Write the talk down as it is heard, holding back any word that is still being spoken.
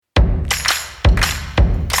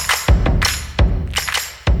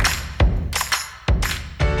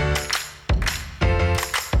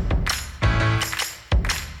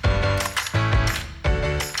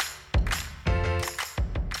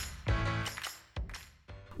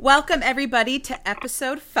Welcome, everybody, to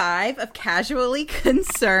episode 5 of Casually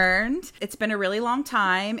Concerned. It's been a really long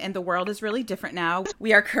time, and the world is really different now.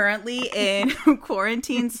 We are currently in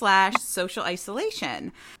quarantine/social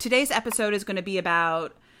isolation. Today's episode is going to be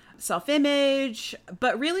about self-image,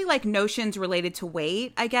 but really like notions related to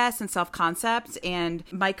weight, I guess, and self-concept. And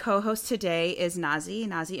my co-host today is Nazi.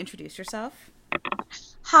 Nazi, introduce yourself.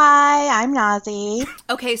 Hi, I'm Nazi.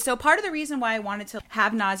 Okay, so part of the reason why I wanted to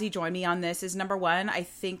have Nazi join me on this is, number one, I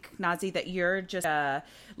think, Nazi, that you're just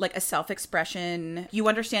like a self-expression. You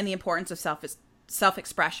understand the importance of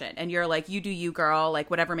self-expression, and you're like, you do you, girl, like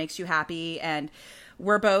whatever makes you happy. And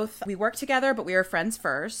we work together, but we were friends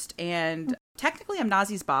first. And technically I'm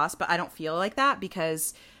Nazi's boss, but I don't feel like that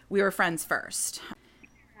because we were friends first.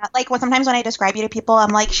 Like sometimes when I describe you to people,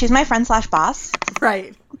 I'm like, she's my friend/boss.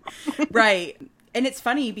 Right. Right. And it's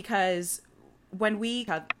funny because when we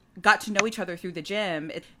got to know each other through the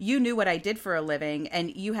gym, you knew what I did for a living,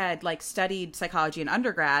 and you had like studied psychology in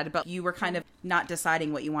undergrad, but you were kind of not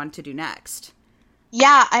deciding what you wanted to do next.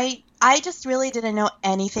 Yeah, I just really didn't know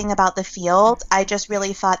anything about the field. I just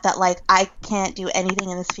really thought that like I can't do anything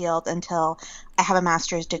in this field until I have a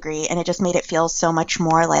master's degree, and it just made it feel so much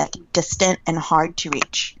more like distant and hard to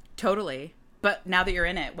reach. Totally. But now that you're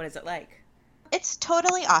in it, what is it like? It's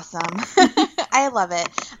totally awesome. I love it.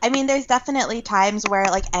 I mean, there's definitely times where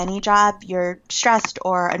like any job you're stressed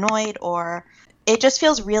or annoyed, or it just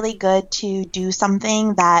feels really good to do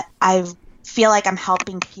something that I feel like I'm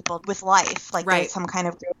helping people with life, like right. There's some kind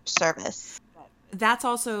of great service. That's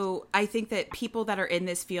also, I think that people that are in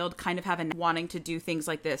this field kind of have wanting to do things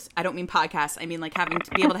like this. I don't mean podcasts. I mean like having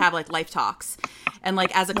to be able to have like life talks. And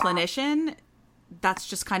like as a clinician, that's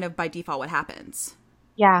just kind of by default what happens.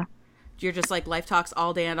 Yeah. You're just like life talks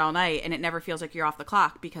all day and all night, and it never feels like you're off the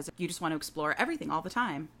clock because you just want to explore everything all the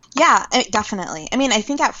time. Yeah, definitely. I mean, I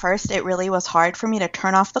think at first it really was hard for me to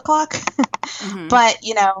turn off the clock, but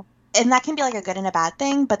you know, and that can be like a good and a bad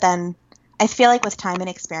thing, but then I feel like with time and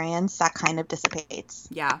experience, that kind of dissipates.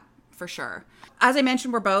 Yeah, for sure. As I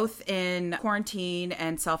mentioned, we're both in quarantine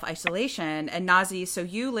and self-isolation, and Nazi, so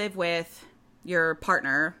you live with your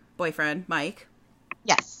boyfriend, Mike.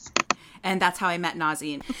 Yes. And that's how I met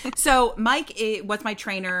Nazi. So Mike was my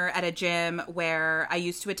trainer at a gym where I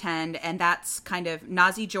used to attend. And that's kind of,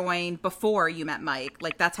 Nazi joined before you met Mike.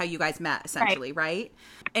 Like that's how you guys met essentially, right?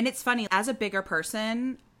 And it's funny, as a bigger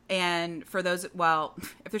person, and for those, well,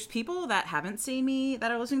 if there's people that haven't seen me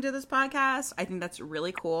that are listening to this podcast, I think that's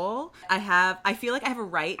really cool. I feel like I have a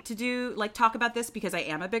right to talk about this because I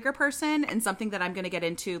am a bigger person, and something that I'm going to get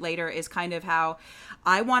into later is kind of how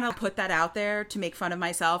I want to put that out there to make fun of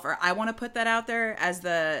myself, or I want to put that out there as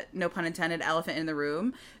the, no pun intended, elephant in the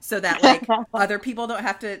room, so that like other people don't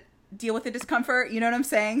have to deal with the discomfort. You know what I'm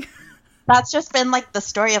saying? That's just been like the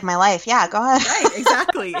story of my life. Yeah, go ahead.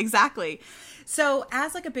 Right, exactly. So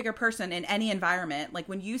as like a bigger person in any environment, like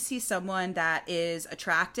when you see someone that is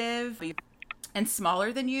attractive and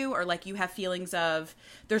smaller than you, or like you have feelings of,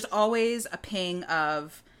 there's always a ping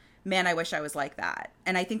of, man, I wish I was like that.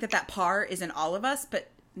 And I think that part is in all of us, but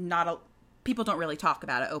people don't really talk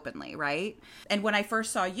about it openly, right? And when I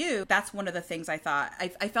first saw you, that's one of the things I thought.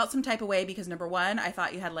 I felt some type of way because, number one, I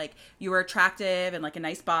thought you were attractive and like a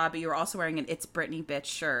nice bob, but you were also wearing an It's Britney bitch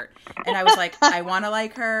shirt. And I was like, I want to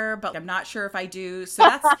like her, but I'm not sure if I do. So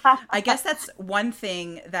I guess that's one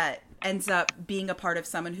thing that ends up being a part of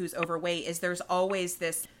someone who's overweight, is there's always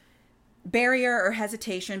this barrier or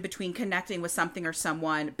hesitation between connecting with something or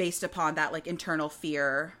someone based upon that like internal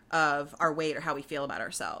fear of our weight or how we feel about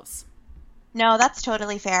ourselves. No, that's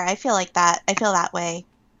totally fair. I feel like that. I feel that way.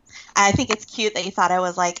 I think it's cute that you thought I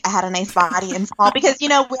was like, I had a nice body and small, because, you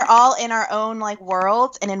know, we're all in our own like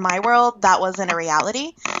worlds. And in my world, that wasn't a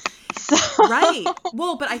reality. So. Right.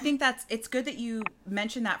 Well, but I think it's good that you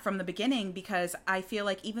mentioned that from the beginning, because I feel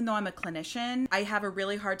like even though I'm a clinician, I have a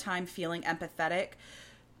really hard time feeling empathetic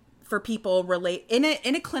for people in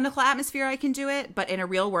a clinical atmosphere. I can do it, but in a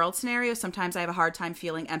real world scenario, sometimes I have a hard time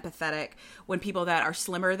feeling empathetic when people that are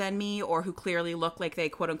slimmer than me, or who clearly look like they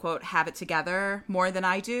quote unquote have it together more than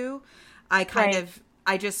I do. I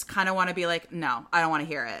just kind of want to be like, no, I don't want to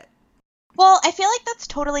hear it. Well, I feel like that's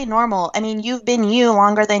totally normal. I mean, you've been you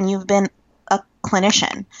longer than you've been a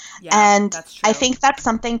clinician. Yeah, and that's true. I think that's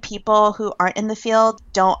something people who aren't in the field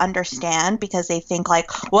don't understand, because they think like,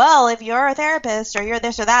 well, if you're a therapist or you're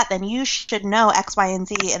this or that, then you should know X, Y, and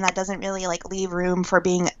Z. And that doesn't really like leave room for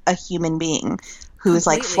being a human being who's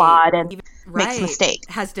like flawed and makes mistakes.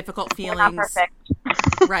 Has difficult feelings. We're not perfect.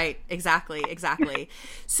 Right. Exactly.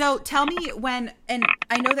 So tell me and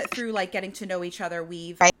I know that through like getting to know each other,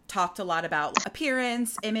 we've talked a lot about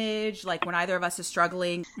appearance, image, like when either of us is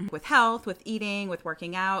struggling with health, with eating, with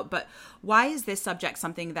working out. But why is this subject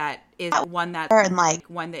something that is one that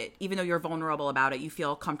even though you're vulnerable about it, you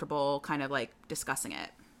feel comfortable kind of like discussing it?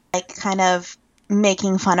 Like kind of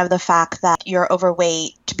making fun of the fact that you're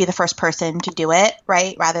overweight to be the first person to do it,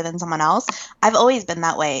 right? Rather than someone else. I've always been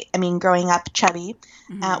that way. I mean, growing up chubby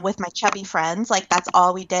with my chubby friends, like that's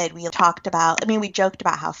all we did. We talked about, I mean, we joked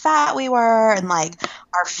about how fat we were and like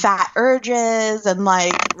our fat urges and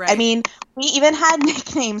like, I mean, we even had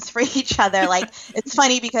nicknames for each other. Like it's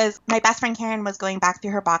funny because my best friend Karen was going back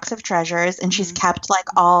through her box of treasures and she's kept like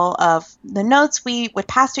all of the notes we would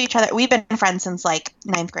pass to each other. We've been friends since like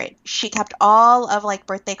 9th grade. She kept all of like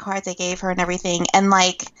birthday cards I gave her and everything. And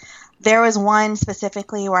like there was one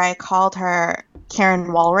specifically where I called her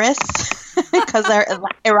Karen Walrus because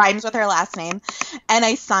it rhymes with her last name. And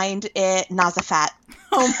I signed it Nazafat.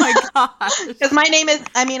 Oh my gosh. Because my name is,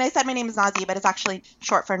 I mean, I said my name is Nazi, but it's actually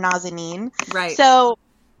short for Nazanin. Right. So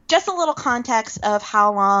just a little context of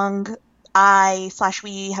how long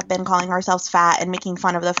we have been calling ourselves fat and making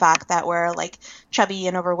fun of the fact that we're like chubby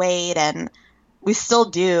and overweight, and we still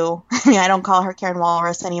do. I mean, I don't call her Karen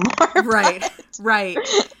Walrus anymore. Right. Right.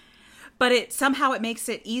 But it makes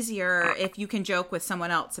it easier if you can joke with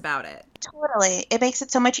someone else about it. Totally. It makes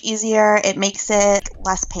it so much easier. It makes it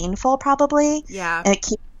less painful, probably. Yeah. And it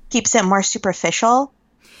keeps it more superficial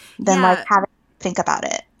than like having to think about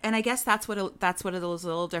it. And I guess that's what it is a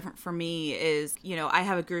little different for me is, you know, I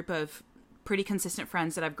have a group of pretty consistent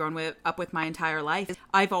friends that I've grown up with my entire life.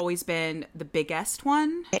 I've always been the biggest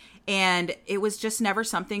one. And it was just never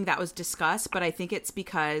something that was discussed. But I think it's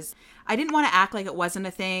because I didn't want to act like it wasn't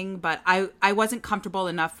a thing. But I wasn't comfortable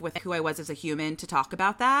enough with who I was as a human to talk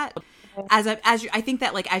about that. I think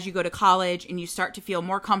that like as you go to college and you start to feel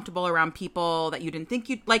more comfortable around people that you didn't think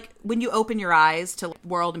you'd like, when you open your eyes to the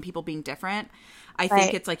world and people being different, I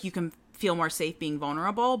think it's like you can feel more safe being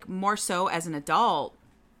vulnerable. More so as an adult,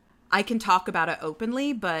 I can talk about it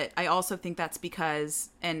openly, but I also think that's because,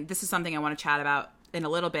 and this is something I want to chat about in a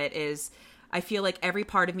little bit, is I feel like every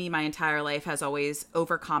part of me my entire life has always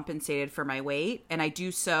overcompensated for my weight. And I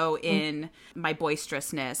do so in my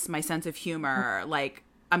boisterousness, my sense of humor, like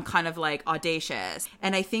I'm kind of like audacious.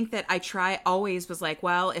 And I think that always was like,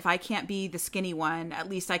 well, if I can't be the skinny one, at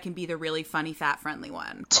least I can be the really funny, fat, friendly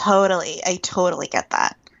one. Totally. I totally get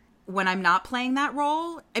that. When I'm not playing that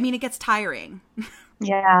role, I mean, it gets tiring.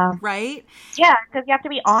 Yeah. Right? Yeah, because you have to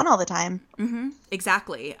be on all the time. Mm-hmm.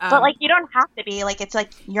 Exactly. But like you don't have to be. Like it's like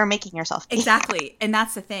you're making yourself be. Exactly. And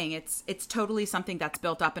that's the thing. It's totally something that's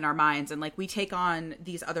built up in our minds. And like we take on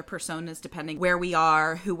these other personas depending where we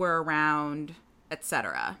are, who we're around,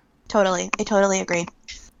 etc. Totally. I totally agree.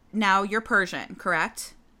 Now you're Persian,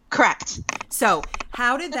 correct? Correct. So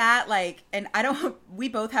how did that like, and we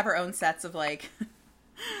both have our own sets of like,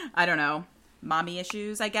 I don't know, mommy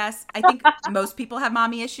issues, I guess. I think most people have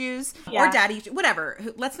mommy issues or daddy, whatever.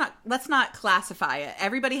 Let's not classify it.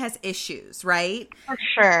 Everybody has issues, right? For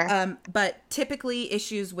sure. But typically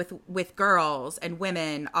issues with girls and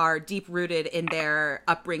women are deep rooted in their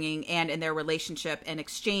upbringing and in their relationship and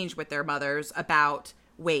exchange with their mothers about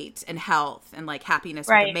weight and health and like happiness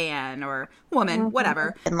with a man or woman,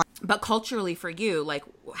 whatever. But culturally for you, like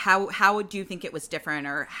how do you think it was different,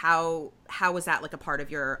 or how was that like a part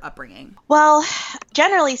of your upbringing? Well,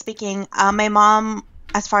 generally speaking, my mom,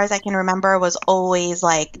 as far as I can remember, was always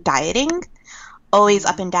like dieting, always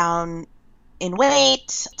up and down in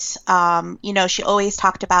weight. You know, she always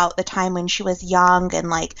talked about the time when she was young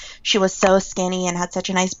and like she was so skinny and had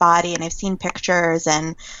such a nice body. And I've seen pictures,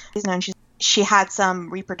 and you know, she had some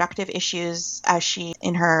reproductive issues as she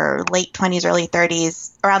in her late 20s, early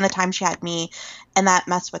 30s, around the time she had me, and that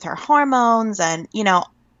messed with her hormones, and you know,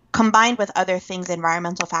 combined with other things,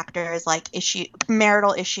 environmental factors like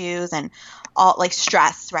marital issues and all like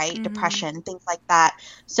stress, right? Mm-hmm. Depression, things like that.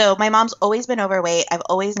 So my mom's always been overweight. I've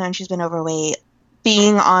always known she's been overweight.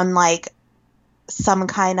 Being on like some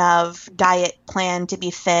kind of diet plan to be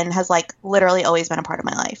thin has like literally always been a part of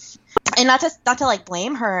my life. And not to like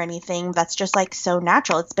blame her or anything. That's just like so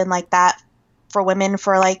natural. It's been like that for women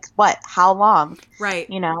for like how long? Right.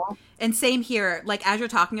 You know? And same here. Like as you're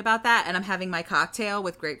talking about that and I'm having my cocktail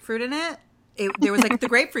with grapefruit in it, there was like the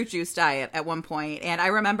grapefruit juice diet at one point. And I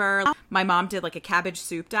remember my mom did like a cabbage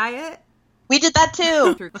soup diet. We did that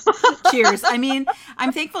too. Cheers. I mean,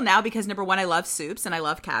 I'm thankful now because number one, I love soups and I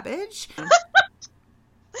love cabbage.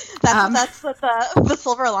 That's the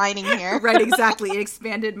silver lining here. Right, exactly. It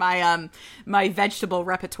expanded my my vegetable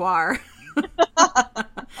repertoire.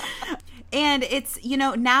 And it's, you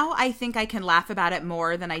know, now I think I can laugh about it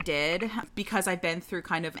more than I did because I've been through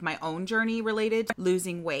kind of my own journey related to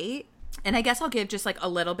losing weight. And I guess I'll give just like a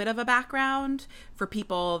little bit of a background for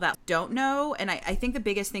people that don't know. And I think the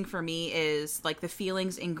biggest thing for me is like the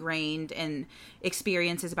feelings ingrained and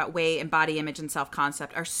experiences about weight and body image and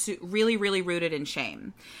self-concept are really, really rooted in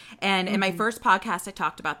shame. And in my first podcast, I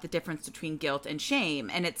talked about the difference between guilt and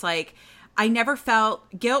shame. And it's like, I never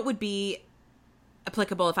felt guilt would be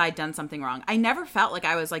applicable if I'd done something wrong. I never felt like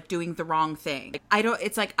I was like doing the wrong thing.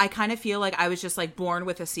 It's like, I kind of feel like I was just like born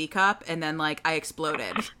with a C cup and then like I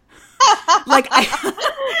exploded. Like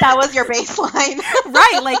that was your baseline.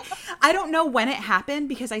 Right. Like, I don't know when it happened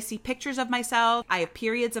because I see pictures of myself. I have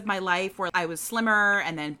periods of my life where I was slimmer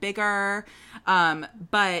and then bigger.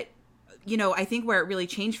 But, you know, I think where it really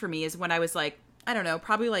changed for me is when I was like, I don't know,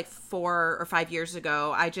 probably like 4 or 5 years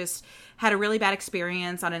ago, I just had a really bad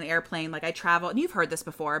experience on an airplane. Like I traveled, and you've heard this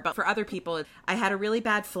before, but for other people, I had a really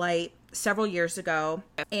bad flight several years ago,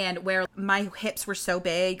 and where my hips were so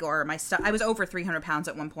big, or I was over 300 pounds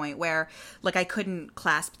at one point, where like I couldn't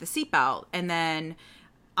clasp the seatbelt. And then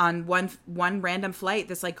on one random flight,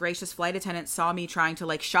 this like gracious flight attendant saw me trying to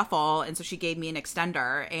like shuffle, and so she gave me an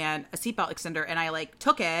extender and a seatbelt extender, and I like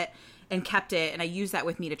took it and kept it, and I used that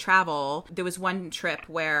with me to travel. There was one trip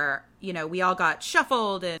where, you know, we all got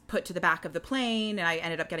shuffled and put to the back of the plane, and I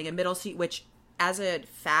ended up getting a middle seat, which as a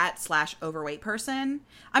fat/overweight person,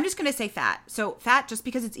 I'm just going to say fat. So fat, just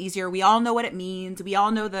because it's easier. We all know what it means. We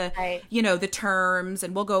all know the, right, you know, the terms,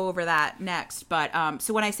 and we'll go over that next. But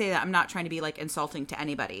so when I say that, I'm not trying to be like insulting to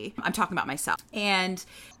anybody. I'm talking about myself. And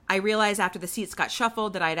I realized after the seats got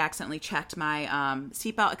shuffled that I had accidentally checked my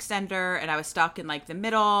seatbelt extender, and I was stuck in like the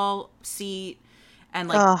middle seat, and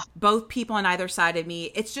like both people on either side of me.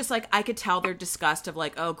 It's just like I could tell their disgust of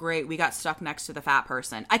like, oh great, we got stuck next to the fat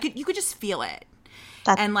person. You could just feel it.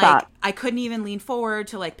 And like I couldn't even lean forward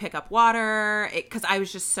to like pick up water because I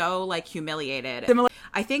was just so like humiliated.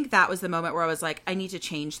 I think that was the moment where I was like, I need to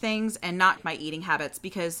change things, and not my eating habits,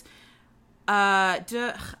 because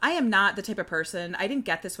I am not the type of person. I didn't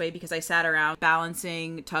get this way because I sat around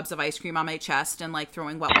balancing tubs of ice cream on my chest and like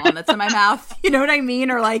throwing wet walnuts in my mouth. You know what I mean?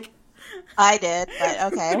 Or like, I did,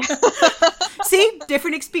 but okay. See,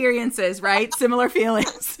 different experiences, right? Similar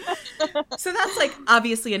feelings. So that's like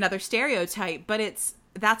obviously another stereotype, but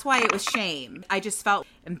that's why it was shame. I just felt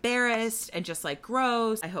embarrassed and just like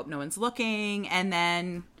gross. I hope no one's looking. And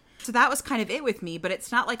then, so that was kind of it with me, but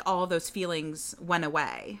it's not like all of those feelings went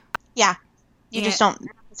away. Yeah. You just don't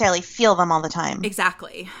necessarily feel them all the time.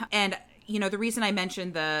 Exactly. And, you know, the reason I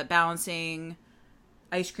mentioned the balancing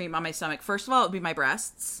ice cream on my stomach, first of all, it would be my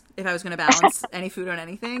breasts if I was going to balance any food on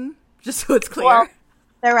anything, just so it's clear. Well,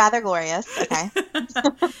 they're rather glorious. Okay.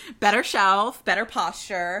 Better shelf, better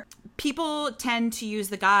posture. People tend to use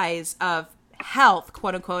the guise of health,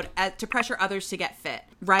 quote unquote, to pressure others to get fit,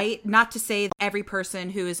 right? Not to say that every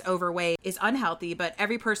person who is overweight is unhealthy, but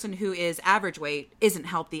every person who is average weight isn't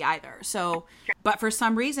healthy either. So, but for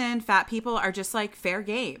some reason, fat people are just like fair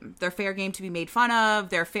game. They're fair game to be made fun of.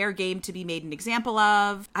 They're fair game to be made an example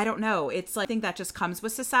of. I don't know. It's like, I think that just comes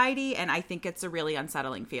with society, and I think it's a really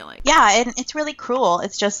unsettling feeling. Yeah, and it's really cruel.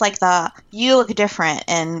 It's just like you look different,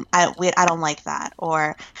 and I don't like that.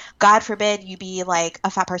 Or God forbid you be like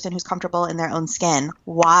a fat person who's comfortable in their own skin.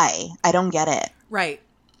 Why? I don't get it.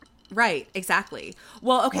 Right, exactly.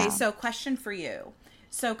 Well, okay, So question for you.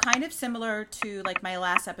 So kind of similar to like my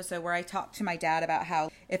last episode where I talked to my dad about how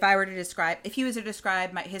if he was to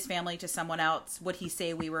describe his family to someone else, would he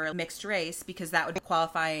say we were a mixed race, because that would be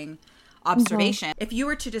qualifying observation. Mm-hmm. If you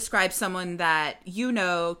were to describe someone that you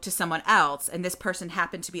know to someone else, and this person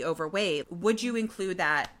happened to be overweight, would you include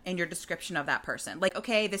that in your description of that person? Like,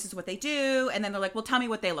 okay, this is what they do, and then they're like, well, tell me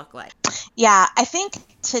what they look like. Yeah, I think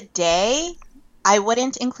today I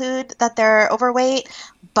wouldn't include that they're overweight,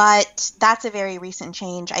 but that's a very recent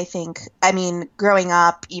change, I think. I mean, growing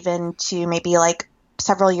up, even to maybe like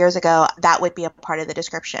several years ago, that would be a part of the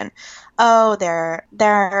description. Oh,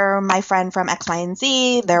 they're my friend from X, Y, and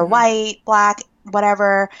Z. They're white, black,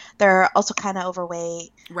 whatever. They're also kind of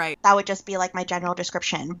overweight. Right. That would just be like my general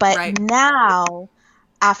description. But now,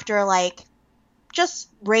 after like just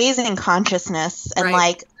raising consciousness and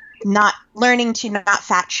like not learning to not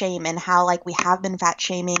fat shame, and how like we have been fat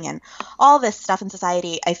shaming and all this stuff in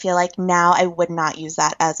society, I feel like now I would not use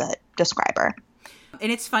that as a describer.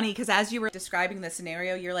 And it's funny because as you were describing the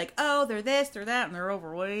scenario, you're like, oh, they're this, they're that, and they're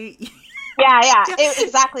overweight. Yeah.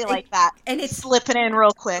 Exactly like that. And it's slipping in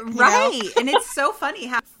real quick. Right. You know? And it's so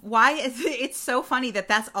funny it's so funny that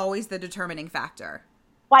that's always the determining factor.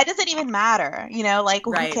 Why does it even matter? You know, like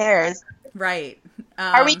who cares? Right.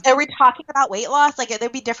 Are we talking about weight loss? Like,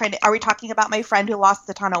 it'd be different. Are we talking about my friend who lost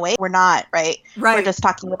a ton of weight? We're not, right? We're just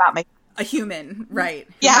talking about a human, right?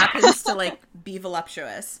 Who happens to like be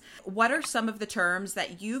voluptuous. What are some of the terms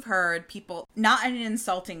that you've heard people, not in an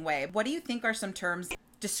insulting way, what do you think are some terms,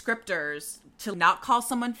 descriptors to not call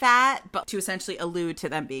someone fat, but to essentially allude to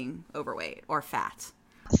them being overweight or fat?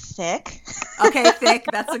 Thick. Okay, thick.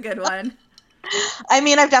 That's a good one. I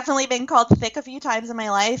mean, I've definitely been called thick a few times in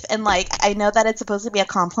my life, and like, I know that it's supposed to be a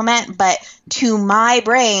compliment, but to my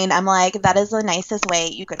brain, I'm like, that is the nicest way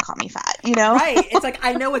you could call me fat, you know? Right. It's like,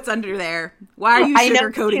 I know what's under there. Why are you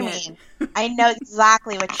sugarcoating it? I know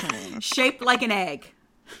exactly what you mean. Shaped like an egg.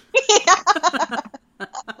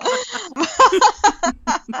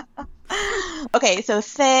 Okay, so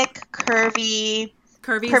thick, curvy.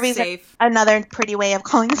 Curvy's safe. Another pretty way of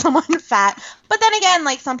calling someone fat. But then again,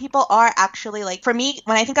 like, some people are actually, like, for me,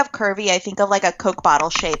 when I think of curvy, I think of like a Coke bottle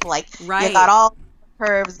shape. Like, you got all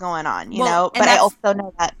curves going on, you know? But I also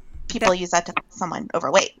know that people use that to call someone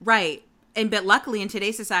overweight. Right. But luckily in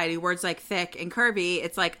today's society, words like thick and curvy,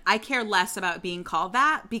 it's like, I care less about being called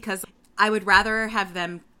that because I would rather have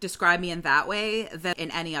them describe me in that way than in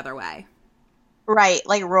any other way. Right,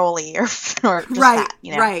 like Rolly or just right, fat,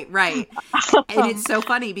 you know? Right. And it's so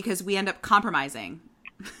funny because we end up compromising.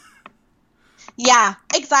 Yeah,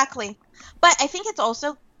 exactly. But I think it's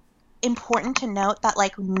also important to note that,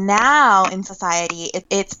 like, now in society,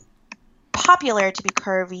 it's popular to be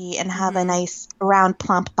curvy and have a nice round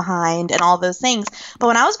plump behind and all those things. But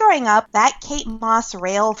when I was growing up, that Kate Moss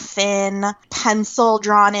rail thin, pencil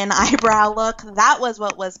drawn in eyebrow look, that was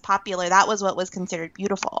what was popular. That was what was considered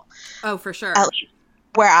beautiful. Oh, for sure. At least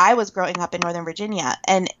where I was growing up in Northern Virginia.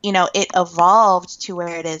 And, you know, it evolved to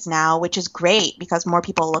where it is now, which is great because more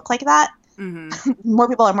people look like that. Mm-hmm. More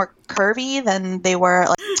people are more curvy than they were.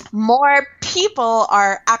 Like, more people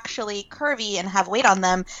are actually curvy and have weight on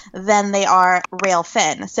them than they are rail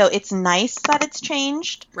thin. So it's nice that it's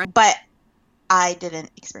changed, right. But I didn't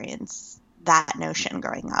experience that notion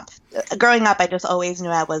growing up. Growing up, I just always knew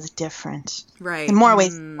I was different. Right. In more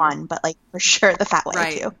ways than one, but like for sure the fat way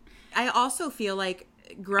right. too. I also feel like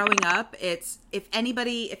growing up, it's if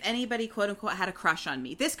anybody quote unquote had a crush on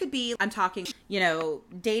me, this could be, I'm talking, you know,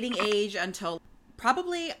 dating age until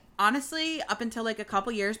probably honestly up until like a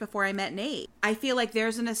couple years before I met Nate. I feel like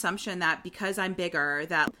there's an assumption that because I'm bigger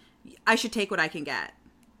that I should take what I can get.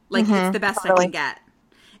 Like it's the best I can get.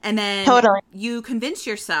 And then you convince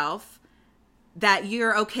yourself that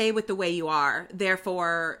you're okay with the way you are.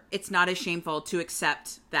 Therefore, it's not as shameful to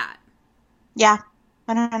accept that. Yeah,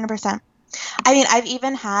 100%. I mean, I've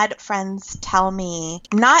even had friends tell me,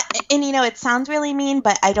 not, and you know, it sounds really mean,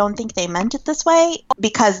 but I don't think they meant it this way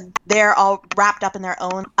because they're all wrapped up in their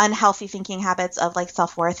own unhealthy thinking habits of like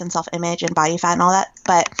self-worth and self-image and body fat and all that.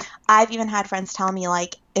 But I've even had friends tell me,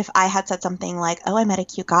 like, if I had said something like, oh, I met a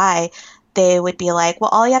cute guy, they would be like,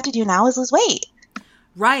 well, all you have to do now is lose weight.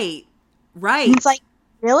 Right. And it's like,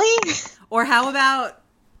 really? Or how about...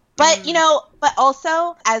 But, you know, but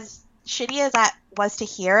also, as shitty as that was to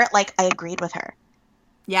hear, like, I agreed with her.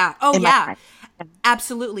 Yeah. Oh, yeah.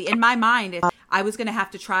 Absolutely. In my mind, I was going to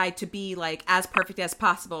have to try to be, like, as perfect as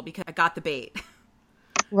possible because I got the bait.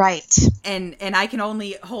 Right. And I can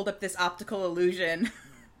only hold up this optical illusion.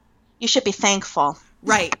 You should be thankful.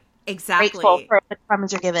 Right. Exactly. Grateful for the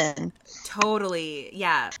crumbs you're given. Totally.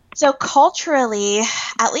 Yeah. So culturally,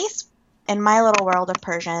 at least in my little world of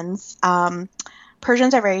Persians,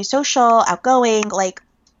 Persians are very social, outgoing, like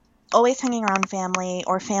always hanging around family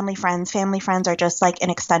or family friends. Family friends are just like an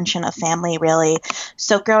extension of family, really.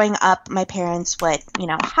 So growing up, my parents would, you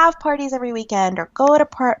know, have parties every weekend or go to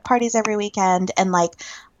parties every weekend. And like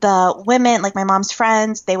the women, like my mom's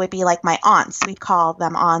friends, they would be like my aunts. We'd call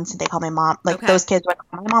them aunts and they call my mom, like those kids would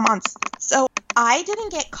call my mom aunts. So I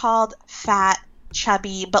didn't get called fat,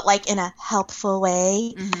 chubby, but like in a helpful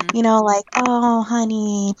way, you know, like, oh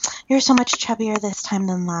honey, you're so much chubbier this time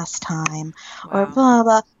than last time, or blah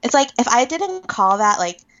blah. It's like, if I didn't call that,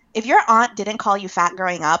 like, if your aunt didn't call you fat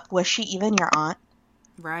growing up, was she even your aunt?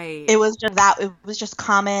 Right. It was just that, it was just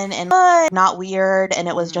common and not weird, and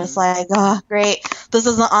it was just like, oh great, this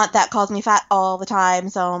is the aunt that calls me fat all the time,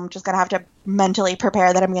 so I'm just gonna have to mentally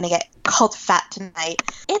prepare that I'm gonna get called fat tonight.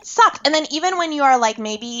 It sucked. And then even when you are like,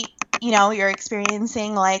 maybe, you know, you're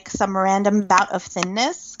experiencing like some random bout of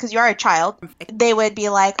thinness because you are a child, they would be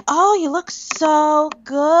like, oh, you look so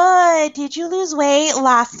good. Did you lose weight?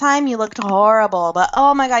 Last time you looked horrible, but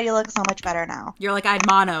oh my God, you look so much better now. You're like, I had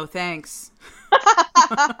mono, thanks.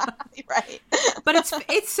 Right. But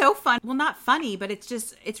it's so fun. Well, not funny, but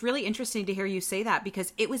it's really interesting to hear you say that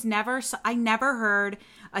because it was never, I never heard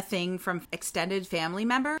a thing from extended family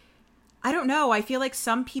members I don't know. I feel like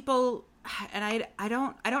some people, and I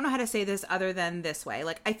don't know how to say this other than this way.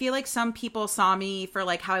 Like, I feel like some people saw me for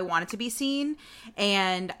like how I wanted to be seen,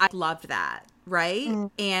 and I loved that. Right.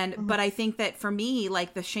 And, but I think that for me,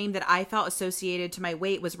 like the shame that I felt associated to my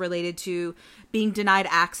weight was related to being denied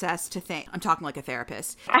access to things. I'm talking like a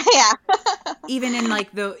therapist. Yeah. Even in like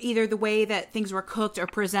either the way that things were cooked or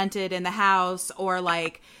presented in the house, or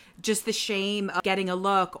like just the shame of getting a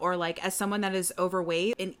look, or like as someone that is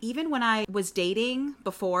overweight. And even when I was dating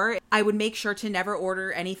before, I would make sure to never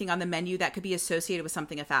order anything on the menu that could be associated with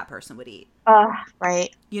something a fat person would eat.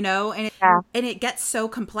 Right. You know, and it gets so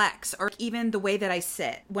complex. Or even the way that I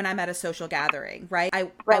sit when I'm at a social gathering, right?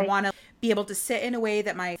 I want to be able to sit in a way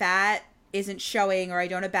that my fat isn't showing, or I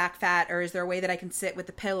don't have back fat, or is there a way that I can sit with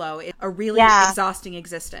the pillow? It's a really exhausting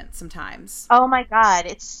existence sometimes. Oh my God.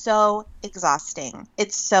 It's so exhausting.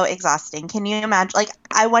 It's so exhausting. Can you imagine? Like,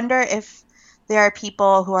 I wonder if there are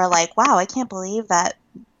people who are like, wow, I can't believe that,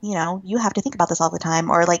 you know, you have to think about this all the time.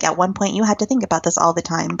 Or like at one point you had to think about this all the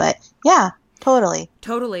time. But yeah, totally.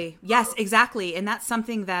 Yes, exactly. And that's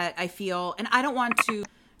something that I feel, and I don't want to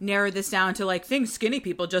narrow this down to like things skinny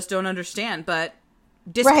people just don't understand, but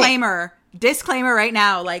disclaimer right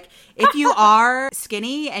now, like if you are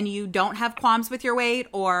skinny and you don't have qualms with your weight,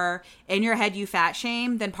 or in your head you fat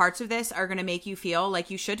shame, then parts of this are going to make you feel like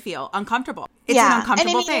you should feel uncomfortable. It's an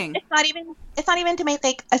uncomfortable thing. It's not even to make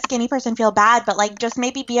like a skinny person feel bad, but like just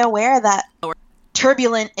maybe be aware that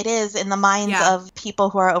turbulent it is in the minds of people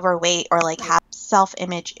who are overweight, or like have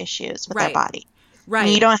self-image issues with their body. Right.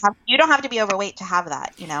 And you don't have to be overweight to have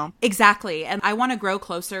that, you know? Exactly. And I want to grow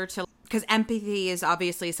closer to, because empathy is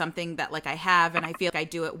obviously something that like I have, and I feel like I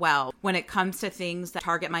do it well. When it comes to things that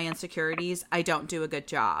target my insecurities, I don't do a good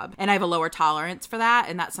job. And I have a lower tolerance for that.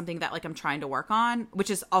 And that's something that like I'm trying to work on, which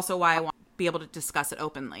is also why I want to be able to discuss it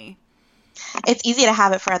openly. It's easy to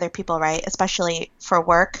have it for other people, right? Especially for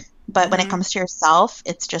work. But when it comes to yourself,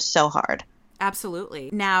 it's just so hard. Absolutely.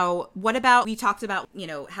 Now, what about, we talked about, you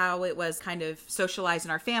know, how it was kind of socialized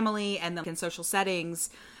in our family and then in social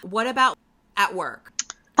settings. What about at work?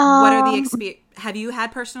 What are the have you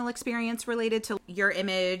had personal experience related to your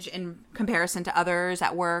image in comparison to others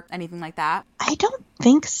at work? Anything like that? I don't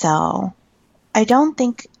think so. I don't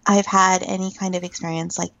think I've had any kind of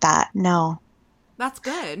experience like that. No. That's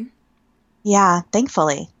good. Yeah,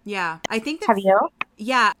 thankfully. Yeah. I think that. Have you?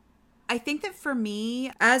 Yeah. I think that for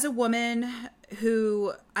me, as a woman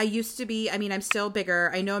who I used to be, I mean, I'm still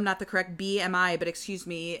bigger. I know I'm not the correct BMI, but excuse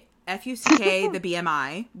me, FUCK the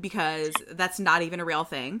BMI, because that's not even a real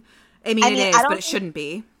thing. I mean, it is, but it shouldn't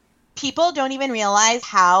be. People don't even realize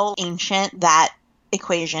how ancient that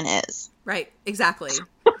equation is. Right. Exactly.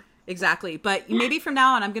 Exactly. But maybe from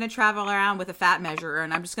now on, I'm going to travel around with a fat measurer,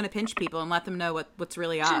 and I'm just going to pinch people and let them know what's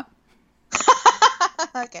really up.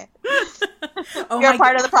 Okay. You're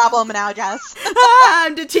part of the problem now, Jess.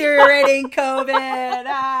 I'm deteriorating.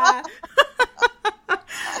 COVID.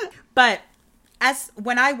 But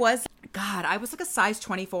when I was like a size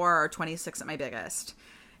 24 or 26 at my biggest.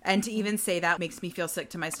 And to even say that makes me feel sick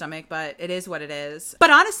to my stomach, but it is what it is. But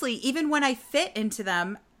honestly, even when I fit into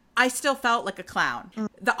them, I still felt like a clown.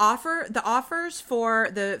 The offers for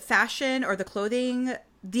the fashion or the clothing,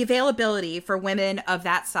 the availability for women of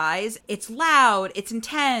that size, it's loud, it's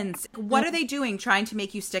intense. What are they doing trying to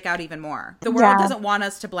make you stick out even more? The world doesn't want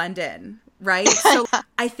us to blend in, right? So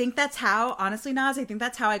I think that's how, honestly, Naz, I think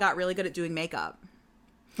that's how I got really good at doing makeup.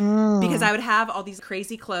 Because I would have all these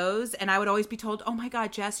crazy clothes and I would always be told, oh my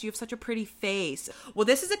God, Jess, you have such a pretty face. Well,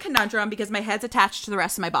 this is a conundrum because my head's attached to the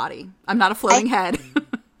rest of my body. I'm not a floating head.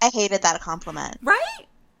 I hated that compliment. Right?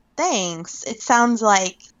 Thanks. It sounds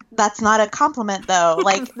like that's not a compliment though.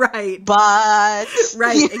 Like, right. But.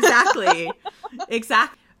 Right. Exactly.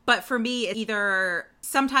 Exactly. But for me, it's either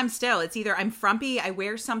I'm frumpy. I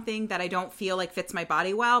wear something that I don't feel like fits my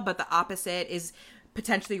body well, but the opposite is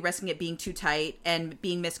potentially risking it being too tight and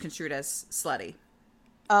being misconstrued as slutty.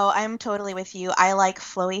 Oh, I'm totally with you. I like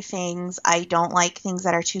flowy things. I don't like things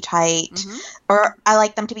that are too tight. Or I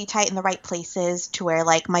like them to be tight in the right places to where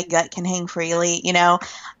like my gut can hang freely, you know?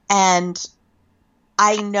 And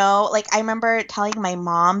I know, like, I remember telling my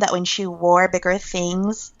mom that when she wore bigger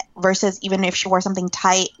things versus even if she wore something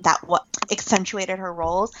tight that what accentuated her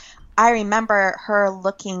rolls, I remember her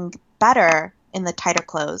looking better in the tighter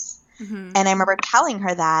clothes. And I remember telling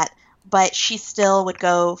her that, but she still would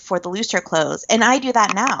go for the looser clothes. And I do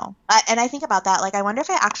that now. And I think about that. Like, I wonder if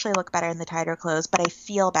I actually look better in the tighter clothes, but I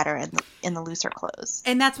feel better in the looser clothes.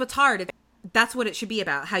 And that's what's hard. That's what it should be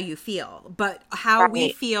about, how you feel. But how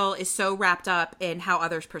we feel is so wrapped up in how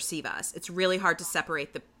others perceive us. It's really hard to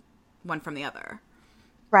separate the one from the other.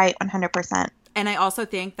 Right, 100%. And I also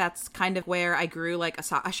think that's kind of where I grew like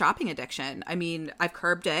a shopping addiction. I mean, I've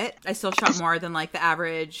curbed it. I still shop more than like the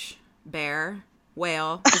average bear,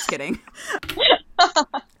 whale. Just kidding.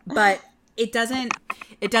 But it doesn't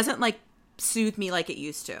like soothe me like it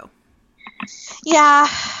used to. Yeah.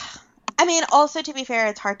 I mean, also to be fair,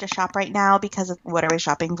 it's hard to shop right now because of what are we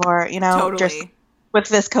shopping for, you know? Totally. Just with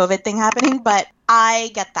this COVID thing happening, but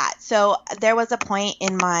I get that. So there was a point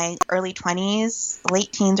in my early 20s,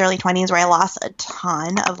 late teens, early 20s, where I lost a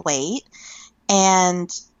ton of weight. And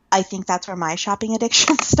I think that's where my shopping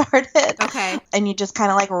addiction started. Okay. And you just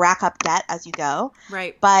kind of like rack up debt as you go.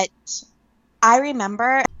 Right. But I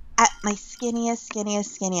remember at my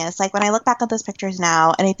skinniest, like when I look back at those pictures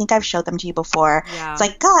now, and I think I've showed them to you before, yeah. It's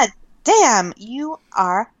like, God damn, you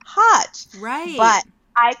are hot. Right. But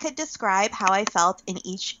I could describe how I felt in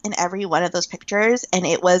each and every one of those pictures, and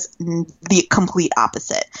it was the complete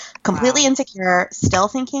opposite. Completely insecure, still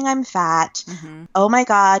thinking I'm fat. Mm-hmm. Oh my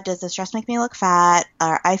God, does this dress make me look fat?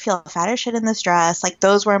 Or I feel fat as shit in this dress. Like,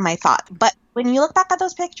 those were my thoughts. But when you look back at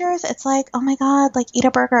those pictures, it's like, oh my God, like, eat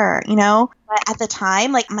a burger, you know? But at the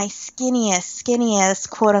time, like, my skinniest,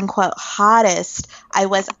 quote unquote, hottest, I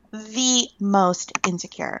was the most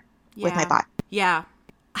insecure with my body. Yeah.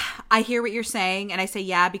 I hear what you're saying, and I say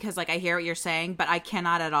yeah because, like, I hear what you're saying, but I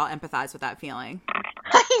cannot at all empathize with that feeling.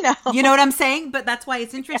 I know. You know what I'm saying? But that's why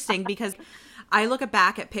it's interesting because I look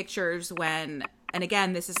back at pictures when, and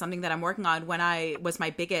again, this is something that I'm working on, when I was my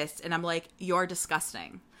biggest, and I'm like, you're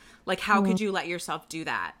disgusting. Like, how could you let yourself do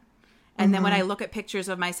that? And then when I look at pictures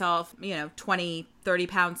of myself, you know, 20, 30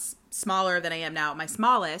 pounds smaller than I am now at my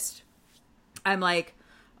smallest, I'm like,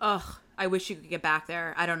 ugh. I wish you could get back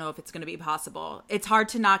there. I don't know if it's going to be possible. It's hard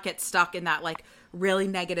to not get stuck in that like really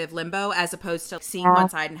negative limbo as opposed to seeing one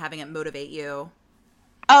side and having it motivate you.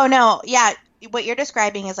 Oh, no. Yeah. What you're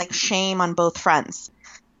describing is like shame on both fronts.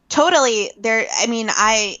 Totally. There. I mean,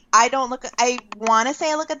 I don't look, I want to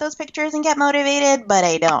say I look at those pictures and get motivated, but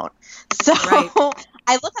I don't. So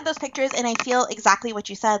I look at those pictures and I feel exactly what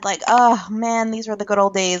you said. Like, oh man, these were the good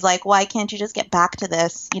old days. Like, why can't you just get back to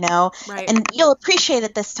this, you know? Right. And you'll appreciate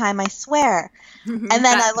it this time, I swear. And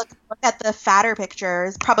then I look at the fatter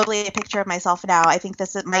pictures, probably a picture of myself now. I think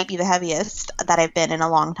this might be the heaviest that I've been in a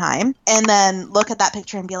long time. And then look at that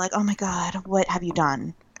picture and be like, oh my God, what have you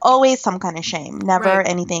done? Always some kind of shame, never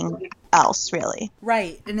anything else, really.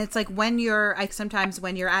 Right. And it's like sometimes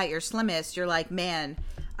when you're at your slimmest, you're like, man,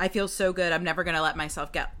 I feel so good. I'm never going to let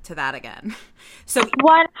myself get to that again. So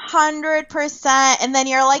 100%. And then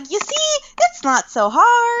you're like, you see, it's not so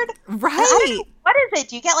hard. Right. What is it?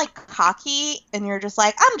 Do you get like cocky and you're just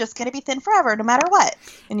like, I'm just going to be thin forever no matter what?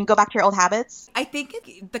 And you go back to your old habits? I think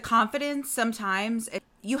the confidence sometimes,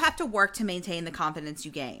 you have to work to maintain the confidence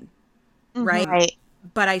you gain. Right. Right.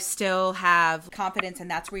 But I still have confidence, and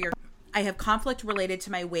that's where I have conflict related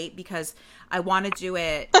to my weight because I want to do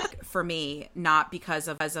it for me, not because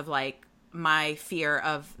of like my fear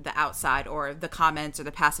of the outside or the comments or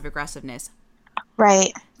the passive aggressiveness.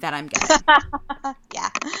 Right. That I'm getting. Yeah.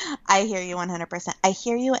 I hear you 100%. I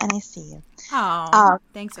hear you and I see you. Oh,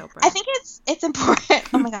 thanks, Oprah. I think it's important.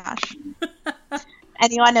 Oh my gosh.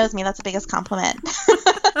 Anyone knows me, that's the biggest compliment.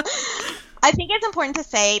 I think it's important to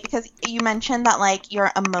say, because you mentioned that like you're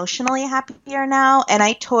emotionally happier now, and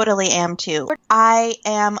I totally am too. I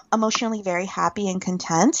am emotionally very happy and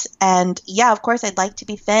content. And yeah, of course, I'd like to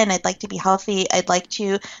be thin. I'd like to be healthy. I'd like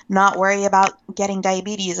to not worry about getting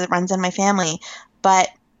diabetes. It runs in my family. But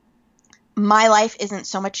my life isn't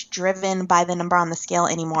so much driven by the number on the scale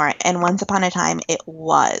anymore. And once upon a time, it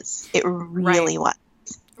was. It really was.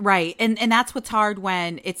 Right. And that's what's hard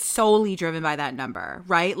when it's solely driven by that number,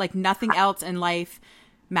 right? Like nothing else in life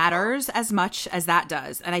matters as much as that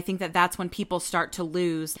does. And I think that that's when people start to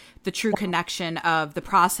lose the true connection of the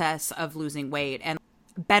process of losing weight and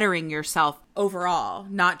bettering yourself overall,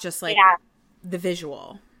 not just like the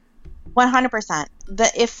visual. 100%.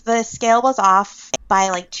 If the scale was off by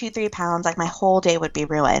like 2-3 pounds, like my whole day would be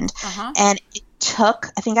ruined. And it took,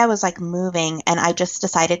 I think I was like moving and I just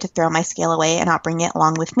decided to throw my scale away and not bring it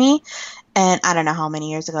along with me. And I don't know how many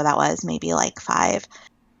years ago that was, maybe like 5.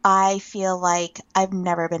 I feel like I've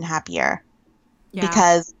never been happier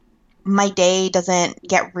because my day doesn't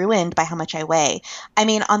get ruined by how much I weigh. I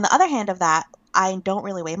mean, on the other hand of that, I don't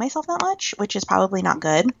really weigh myself that much, which is probably not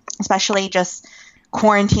good, especially just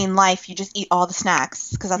quarantine life. You just eat all the snacks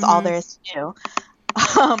because that's all there is to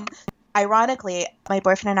do. Ironically, my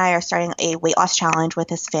boyfriend and I are starting a weight loss challenge with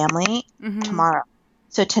his family tomorrow.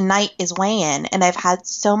 So tonight is weigh-in, and I've had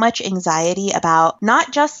so much anxiety about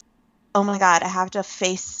not just, oh my God, I have to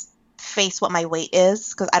face face what my weight is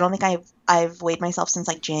because I don't think I've weighed myself since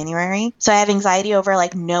like January. So I have anxiety over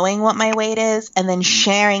like knowing what my weight is and then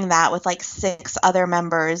sharing that with like 6 other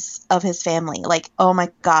members of his family. Like, oh my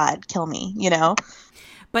God, kill me, you know?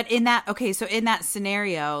 But in that, okay, so in that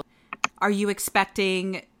scenario, are you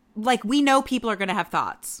expecting, like, we know people are going to have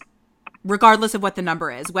thoughts, regardless of what the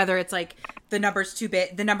number is, whether it's like the number's too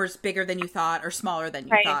big, the number's bigger than you thought or smaller than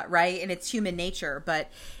you thought, right? And it's human nature, but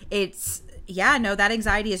it's, yeah, no, that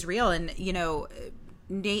anxiety is real. And, you know,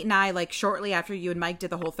 Nate and I, like, shortly after you and Mike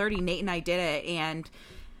did the Whole30, Nate and I did it, and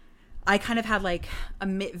I kind of had like a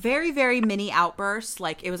very, very mini outburst.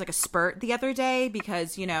 Like it was like a spurt the other day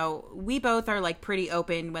because, you know, we both are like pretty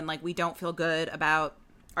open when like we don't feel good about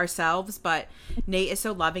ourselves. But Nate is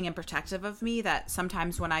so loving and protective of me that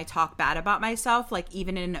sometimes when I talk bad about myself, like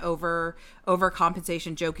even in an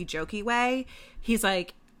overcompensation, jokey way, he's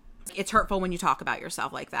like, it's hurtful when you talk about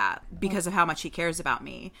yourself like that because of how much he cares about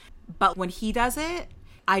me. But when he does it,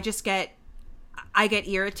 I get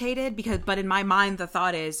irritated but in my mind, the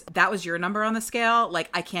thought is that was your number on the scale. Like,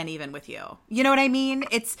 I can't even with you. You know what I mean?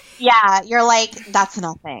 Yeah, you're like, that's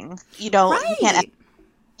nothing. You can't.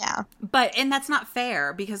 Yeah. And that's not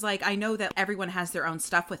fair because like, I know that everyone has their own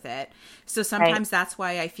stuff with it. So sometimes that's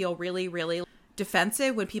why I feel really, really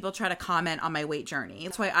defensive when people try to comment on my weight journey.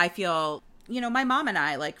 That's why I feel, you know, my mom and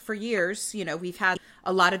I, like for years, you know, we've had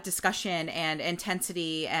a lot of discussion and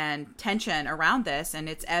intensity and tension around this, and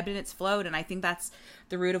it's ebbed and it's flowed. And I think that's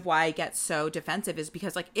the root of why I get so defensive is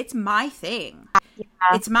because like, it's my thing. Yeah.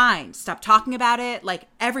 It's mine. Stop talking about it. Like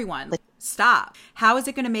everyone, stop. How is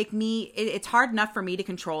it going to make me, it's hard enough for me to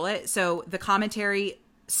control it. So the commentary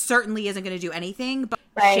certainly isn't going to do anything, but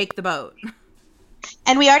shake the boat.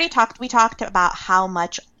 And we talked about how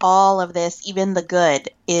much all of this, even the good,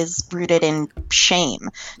 is rooted in shame.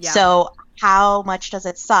 Yeah. So how much does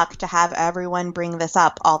it suck to have everyone bring this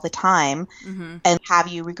up all the time and have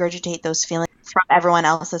you regurgitate those feelings from everyone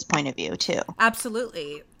else's point of view too?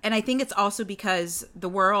 Absolutely. And I think it's also because the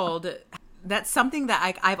world, that's something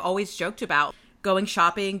that I've always joked about. Going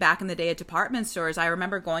shopping back in the day at department stores, I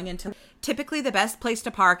remember going into typically the best place to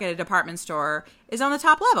park at a department store is on the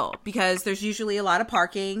top level because there's usually a lot of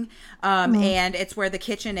parking and it's where the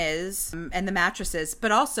kitchen is and the mattresses,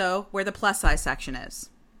 but also where the plus size section is.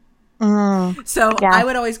 So I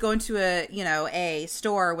would always go into a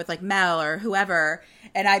store with like Mel or whoever,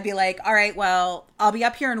 and I'd be like, all right, well, I'll be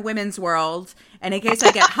up here in Women's World, and in case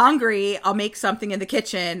I get hungry, I'll make something in the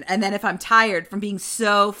kitchen. And then if I'm tired from being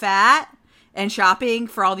so fat and shopping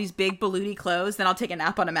for all these big balloony clothes, then I'll take a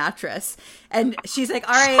nap on a mattress. And she's like,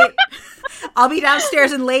 all right, I'll be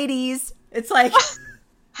downstairs in ladies. It's like,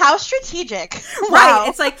 how strategic. Right. Wow.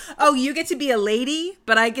 It's like, oh, you get to be a lady,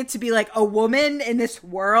 but I get to be like a woman in this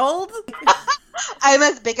world. I'm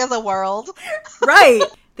as big as a world. Right.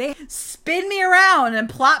 They spin me around and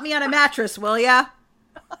plop me on a mattress, will ya?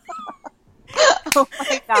 Oh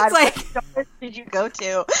my God. It's like, what stores did you go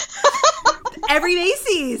to? Every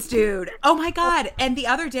Macy's, dude. Oh my God. And the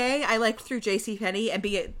other day I like through JCPenney,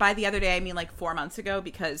 and by the other day, I mean like 4 months ago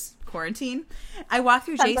because quarantine. I walked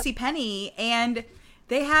through JCPenney and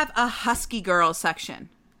they have a Husky Girls section.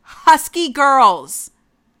 Husky Girls.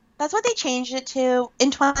 That's what they changed it to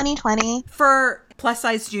in 2020. For plus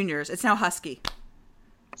size juniors. It's now Husky.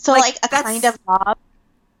 So like a kind of mob?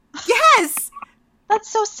 Yes. That's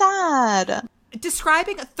so sad.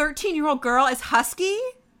 Describing a 13-year-old girl as Husky?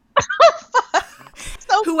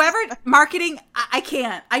 So whoever marketing, I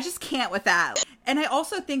can't. I just can't with that. And I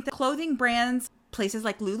also think that clothing brands, places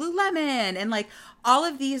like Lululemon and like all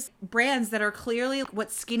of these brands that are clearly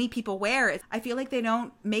what skinny people wear, I feel like they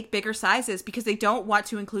don't make bigger sizes because they don't want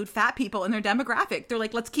to include fat people in their demographic. They're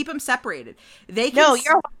like, let's keep them separated. No,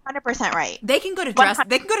 you're 100% right. They can go to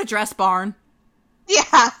Dress Barn.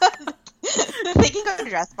 Yeah. They can go to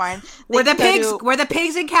Dress Barn. Where the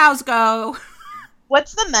pigs and cows go.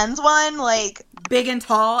 What's the men's one? Like Big and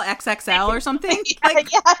Tall XXL or something?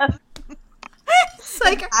 Yeah. It's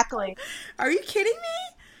like, exactly. Are you kidding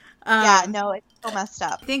me? Yeah, no, it's so messed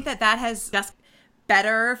up. I think that has just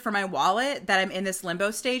better for my wallet that I'm in this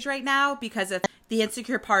limbo stage right now because if the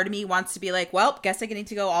insecure part of me wants to be like, well, guess I need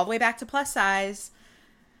to go all the way back to plus size.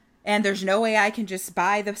 And there's no way I can just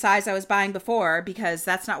buy the size I was buying before because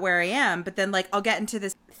that's not where I am. But then like I'll get into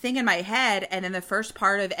this thing in my head and then the first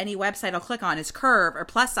part of any website I'll click on is curve or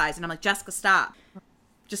plus size. And I'm like, Jessica, stop.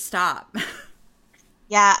 Just stop.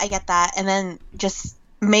 Yeah, I get that. And then just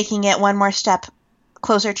making it one more step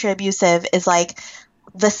closer to abusive is like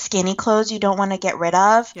the skinny clothes you don't want to get rid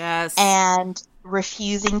of. Yes. And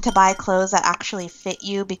refusing to buy clothes that actually fit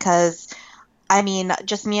you because I mean,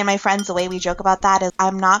 just me and my friends, the way we joke about that is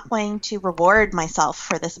I'm not going to reward myself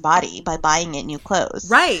for this body by buying it new clothes.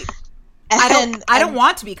 Right. I don't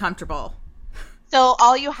want to be comfortable. So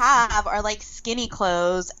all you have are like skinny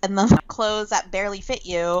clothes and the clothes that barely fit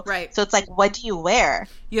you. Right. So it's like, what do you wear?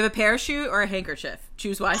 You have a parachute or a handkerchief?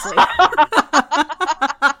 Choose wisely.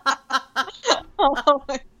 Oh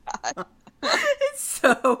my God. It's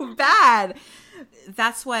so bad.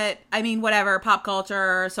 That's what, I mean, whatever, pop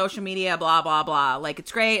culture, social media, blah, blah, blah. Like,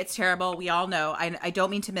 it's great, it's terrible, we all know. I don't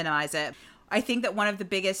mean to minimize it. I think that one of the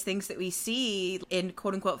biggest things that we see in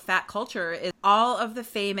quote-unquote fat culture is all of the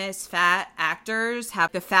famous fat actors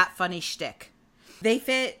have the fat funny shtick.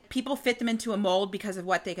 People fit them into a mold because of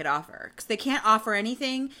what they could offer. Because they can't offer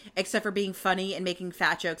anything except for being funny and making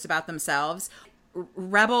fat jokes about themselves.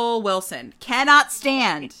 Rebel Wilson cannot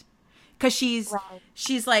stand... Because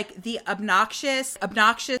she's like the obnoxious,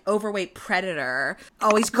 overweight predator,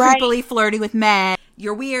 always creepily flirty with men.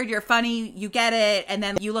 You're weird, you're funny, you get it, and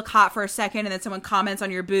then you look hot for a second, and then someone comments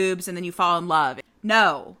on your boobs, and then you fall in love.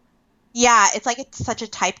 No. Yeah, it's like it's such a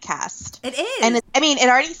typecast. It is. And it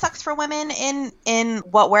already sucks for women in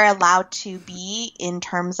what we're allowed to be in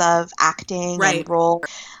terms of acting and role.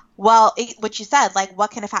 Well, what you said, like,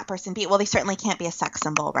 what can a fat person be? Well, they certainly can't be a sex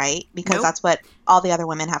symbol, right? Because that's what all the other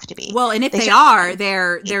women have to be. Well, and if they are,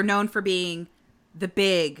 they're known for being the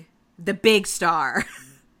big star.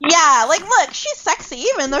 Yeah, like, look, she's sexy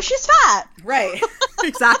even though she's fat. Right.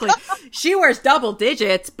 Exactly. She wears double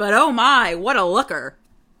digits, but oh my, what a looker.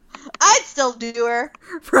 I'd still do her.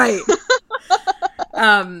 Right.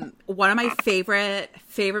 One of my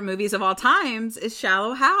favorite movies of all times is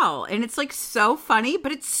Shallow Hal. And it's like so funny,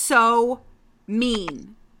 but it's so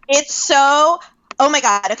mean. It's so, oh my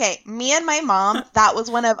God. Okay. Me and my mom, that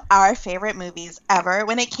was one of our favorite movies ever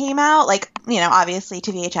when it came out. Like, obviously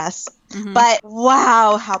to VHS. Mm-hmm. But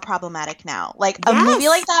wow, how problematic now. Like a movie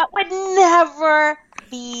like that would never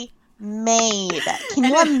be made. Can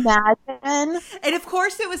you imagine? And of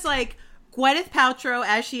course it was like Gwyneth Paltrow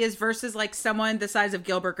as she is versus like someone the size of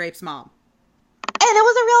Gilbert Grape's mom. And it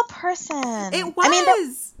was a real person. It was. I mean,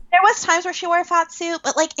 there was times where she wore a fat suit,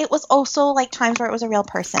 but like it was also like times where it was a real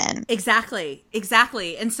person. Exactly.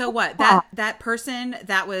 And so what? That person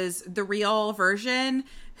that was the real version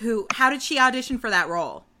how did she audition for that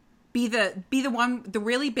role? Be the one, the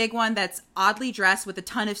really big one that's oddly dressed with a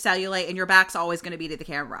ton of cellulite and your back's always going to be to the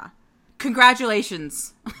camera.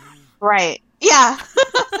 Congratulations. Right. Yeah.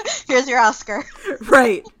 Here's your Oscar.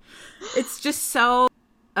 Right. It's just so,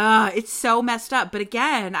 it's so messed up. But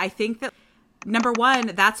again, I think that number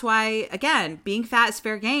one, that's why, again, being fat is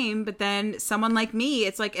fair game. But then someone like me,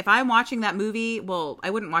 it's like if I'm watching that movie, well, I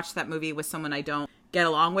wouldn't watch that movie with someone I don't get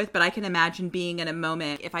along with. But I can imagine being in a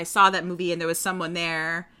moment, if I saw that movie and there was someone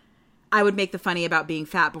there, I would make the funny about being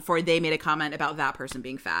fat before they made a comment about that person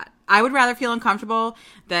being fat. I would rather feel uncomfortable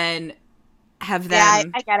than have them.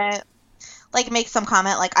 Yeah, I get it. Like, make some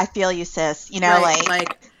comment like, I feel you, sis. Right,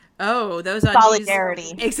 like, oh, those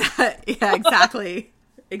solidarity. Exactly. Yeah, exactly.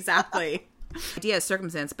 Exactly. Idea is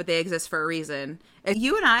circumstance, but they exist for a reason. And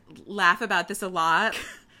you and I laugh about this a lot.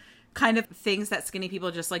 Kind of things that skinny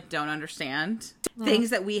people just like don't understand. Things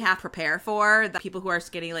that we have to prepare for, that people who are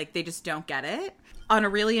skinny, like, they just don't get it. On a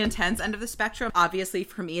really intense end of the spectrum, obviously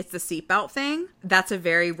for me, it's the seatbelt thing. That's a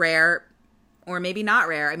very rare, or maybe not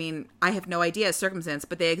rare. I mean, I have no idea circumstance,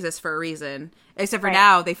 but they exist for a reason. Except for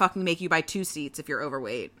now, they fucking make you buy 2 seats if you're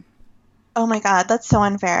overweight. Oh my God, that's so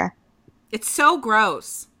unfair. It's so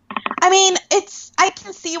gross. I mean, I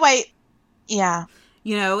can see why, yeah.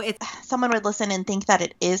 Someone would listen and think that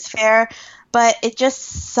it is fair, but it just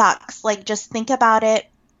sucks. Like, just think about it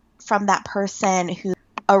from that person who,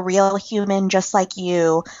 a real human just like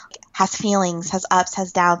you, has feelings, has ups,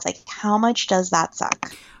 has downs. Like, how much does that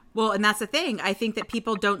suck? Well, and that's the thing. I think that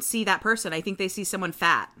people don't see that person. I think they see someone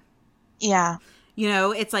fat. Yeah.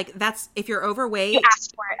 It's like, if you're overweight. You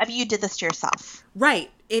asked for it. I mean, you did this to yourself. Right.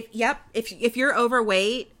 If you're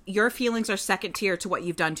overweight, your feelings are second tier to what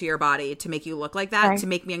you've done to your body to make you look like that, to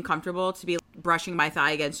make me uncomfortable, to be brushing my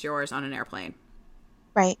thigh against yours on an airplane.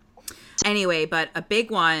 Right. Anyway, but a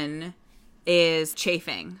big one is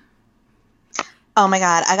chafing. Oh my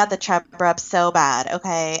God, I got the chub rub so bad.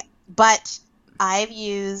 Okay, but I've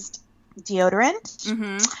used deodorant.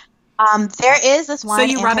 Mm-hmm. There is this one. So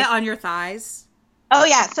you rub it on your thighs? Oh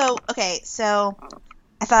yeah. So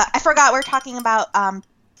I forgot we're talking about.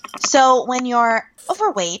 So when you're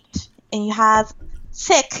overweight and you have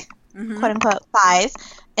thick, quote unquote, thighs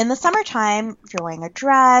in the summertime, if you're wearing a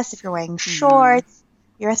dress, if you're wearing shorts,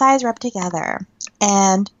 your thighs rub together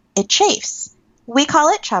and it chafes. We call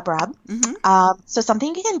it chub rub. So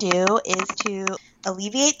something you can do is to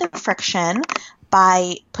alleviate the friction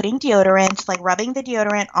by putting deodorant, like rubbing the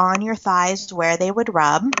deodorant on your thighs where they would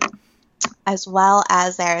rub, as well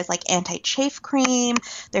as there's like anti-chafe cream.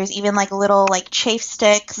 There's even like little like chafe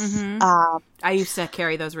sticks. Mm-hmm. I used to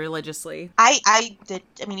carry those religiously. I did.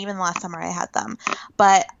 I mean, even last summer I had them.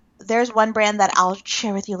 But there's one brand that I'll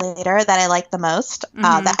share with you later that I like the most,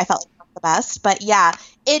 that I felt like the best. But yeah,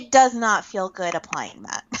 it does not feel good applying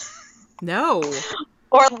that. No.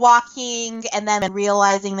 Or walking and then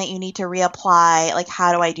realizing that you need to reapply. Like,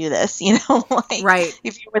 how do I do this? You know, like, right.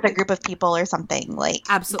 If you're with a group of people or something, like,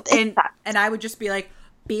 absolutely. And I would just be like,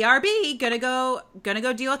 BRB, gonna go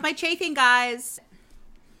deal with my chafing, guys.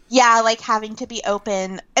 Yeah, like having to be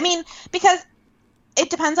open. I mean, because it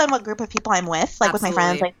depends on what group of people I'm with. Like, absolutely. With my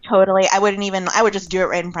friends, like, totally, I would just do it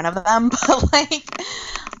right in front of them.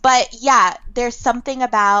 But yeah, there's something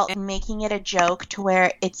about making it a joke to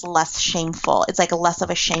where it's less shameful. It's like less of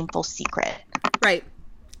a shameful secret. Right.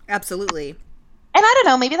 Absolutely. And I don't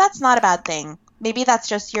know, maybe that's not a bad thing. Maybe that's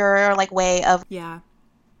just your like way of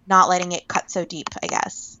not letting it cut so deep, I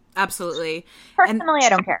guess. Absolutely. Personally, I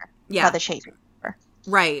don't care about the chafe.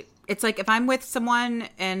 Right. It's like if I'm with someone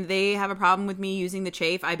and they have a problem with me using the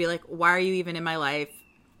chafe, I'd be like, why are you even in my life?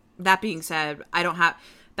 That being said,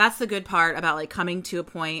 that's the good part about like coming to a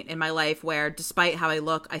point in my life where despite how I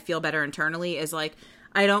look, I feel better internally is like,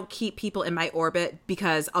 I don't keep people in my orbit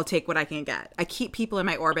because I'll take what I can get. I keep people in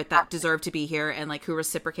my orbit that deserve to be here and like who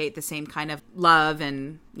reciprocate the same kind of love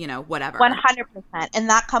and, you know, whatever. 100%. And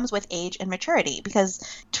that comes with age and maturity because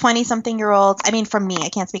 20-something-year-olds, I mean, for me, I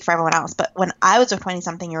can't speak for everyone else, but when I was a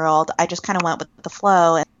 20-something-year-old, I just kind of went with the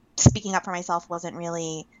flow, and speaking up for myself wasn't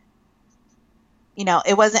really, you know,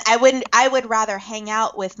 it wasn't, I would rather hang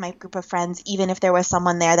out with my group of friends even if there was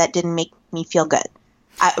someone there that didn't make me feel good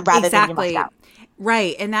rather than be left out.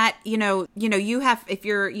 Right. And that, you know, you have, if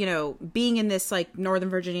you're, you know, being in this like Northern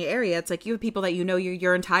Virginia area, it's like you have people that you know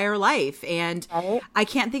your entire life. And right. I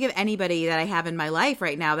can't think of anybody that I have in my life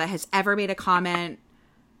right now that has ever made a comment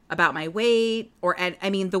about my weight or,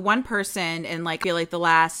 I mean, the one person in like, I feel like the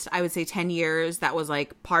last, I would say 10 years that was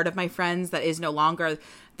like part of my friends that is no longer.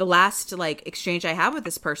 The last like exchange I had with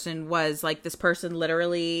this person was like this person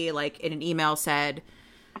literally like in an email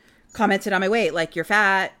commented on my weight, like you're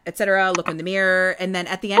fat, etc. Look in the mirror. And then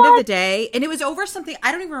at the end of the day, and it was over something,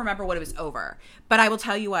 I don't even remember what it was over, but I will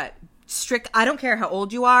tell you what, I don't care how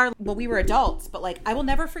old you are. Well, we were adults, but like, I will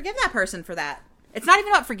never forgive that person for that. It's not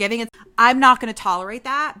even about forgiving. I'm not going to tolerate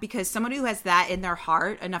that because someone who has that in their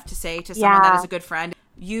heart enough to say to someone that is a good friend,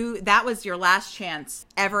 that was your last chance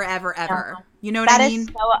ever. Yeah. You know what I mean?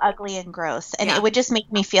 That is so ugly and gross. And it would just make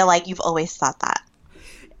me feel like you've always thought that.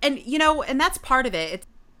 And, you know, and that's part of it.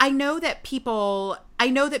 I know that people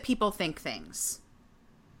think things.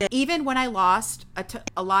 Even when I lost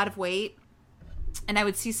a lot of weight and I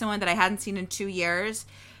would see someone that I hadn't seen in 2 years,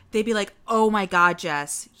 they'd be like, oh my God,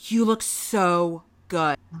 Jess, you look so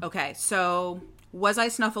good. Okay, so was I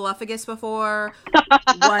snuffleupagus before?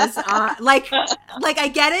 Was like I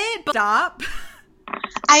get it, but stop.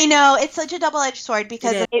 I know, it's such a double-edged sword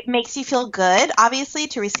because it makes you feel good, obviously,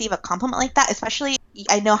 to receive a compliment like that, especially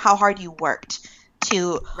I know how hard you worked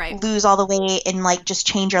to lose all the weight and like just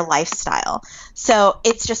change your lifestyle. So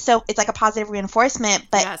it's just it's like a positive reinforcement,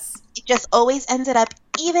 but it just always ended up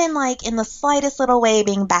even like in the slightest little way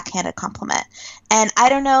being backhanded compliment. And I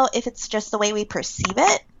don't know if it's just the way we perceive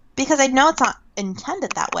it because I know it's not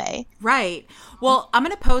intended that way. Right. Well, I'm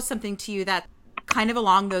going to post something to you that kind of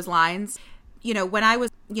along those lines. You know, when I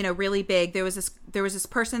was, you know, really big, there was this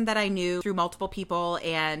person that I knew through multiple people,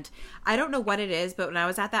 and I don't know what it is, but when I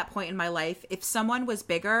was at that point in my life, if someone was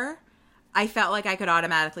bigger, I felt like I could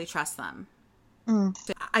automatically trust them.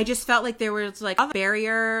 I just felt like there was like a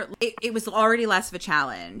barrier. It was already less of a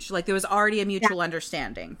challenge. Like there was already a mutual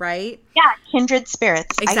understanding, right? Yeah, kindred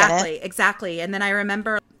spirits. Exactly. And then I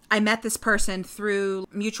remember I met this person through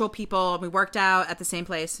mutual people. We worked out at the same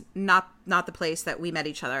place, not the place that we met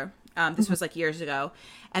each other. This was like years ago.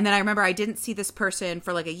 And then I remember I didn't see this person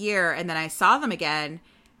for like a year, and then I saw them again,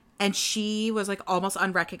 and she was like almost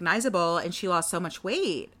unrecognizable, and she lost so much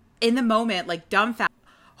weight. In the moment, like dumbfounded,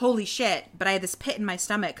 holy shit, but I had this pit in my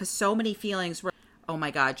stomach because so many feelings were, oh my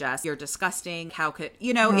God, Jess, you're disgusting. How could,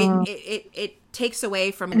 you know, it takes away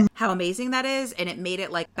from how amazing that is, and it made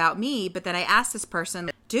it like about me. But then I asked this person,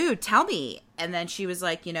 dude, tell me. And then she was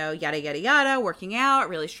like, you know, yada, yada, yada, working out,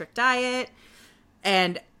 really strict diet.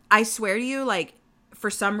 And I swear to you, like, for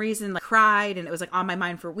some reason, like, cried, and it was like on my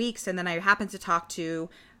mind for weeks. And then I happened to talk to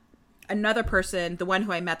another person, the one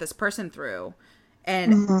who I met this person through.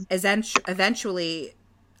 And eventually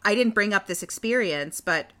I didn't bring up this experience,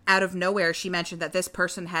 but out of nowhere, she mentioned that this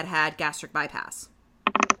person had had gastric bypass.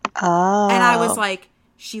 Oh. And I was like,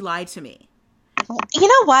 she lied to me. You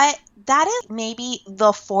know what? That is maybe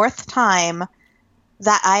the fourth time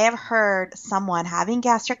that I have heard someone having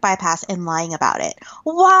gastric bypass and lying about it.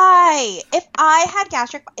 Why? If I had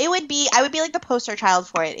gastric, I would be like the poster child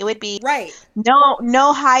for it. It would be right.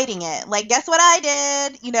 No hiding it. Like, guess what I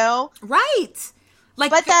did? You know? Right. Like,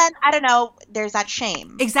 but then I don't know. There's that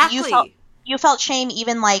shame. Exactly. You felt shame,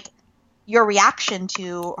 even like your reaction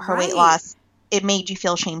to her weight loss. It made you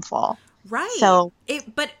feel shameful. Right. So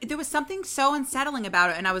but there was something so unsettling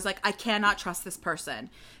about it, and I was like, I cannot trust this person,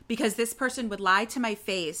 because this person would lie to my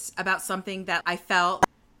face about something that I felt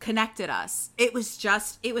connected us. It was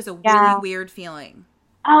a really weird feeling.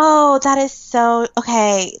 Oh, that is so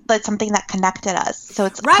okay. That's something that connected us. So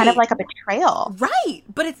it's kind of like a betrayal. Right.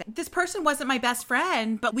 But this person wasn't my best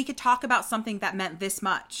friend, but we could talk about something that meant this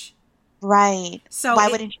much. Right. So why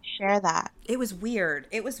wouldn't you share that? It was weird.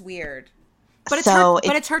 But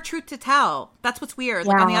it's her truth to tell. That's what's weird.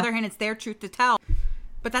 Yeah. Like, on the other hand, it's their truth to tell.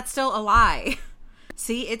 But that's still a lie.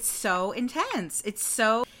 See, it's so intense. It's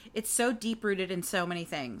so deep rooted in so many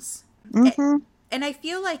things. Mm-hmm. And I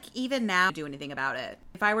feel like even now, I don't do anything about it.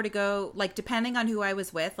 If I were to go, like, depending on who I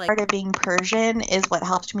was with, like, part of being Persian is what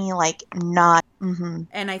helped me, like, not. Mm-hmm.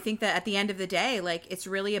 And I think that at the end of the day, like, it's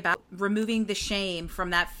really about removing the shame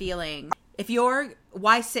from that feeling.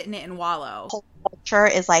 Why sit in it and wallow? Culture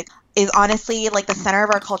is honestly, like, the center of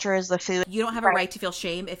our culture is the food. You don't have a right to feel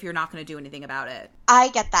shame if you're not going to do anything about it. I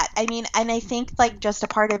get that. I mean, and I think, like, just a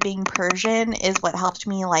part of being Persian is what helped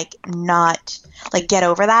me, like, not, like, get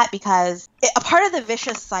over that, because a part of the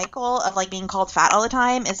vicious cycle of, like, being called fat all the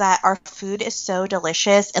time is that our food is so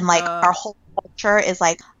delicious, and, like, our whole culture is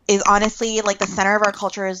honestly, like, the center of our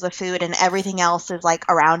culture is the food, and everything else is, like,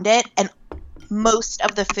 around it, and most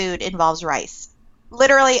of the food involves rice.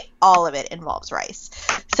 Literally all of it involves rice.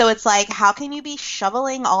 So it's like, how can you be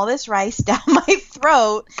shoveling all this rice down my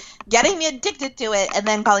throat, getting me addicted to it, and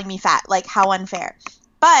then calling me fat? Like, how unfair.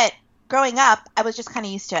 But growing up, I was just kind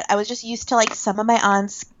of used to it. I was just used to, like, some of my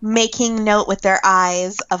aunts making note with their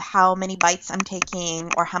eyes of how many bites I'm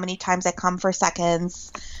taking or how many times I come for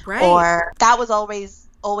seconds. Right. Or that was always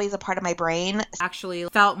a part of my brain. Actually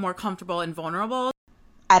felt more comfortable and vulnerable.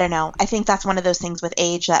 I don't know. I think that's one of those things with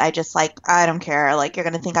age that I just, like, I don't care. Like, you're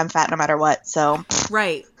going to think I'm fat no matter what. So.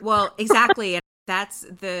 Right. Well, exactly. And that's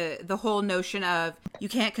the whole notion of you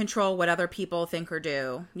can't control what other people think or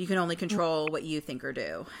do. You can only control what you think or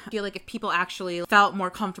do. I feel like if people actually felt more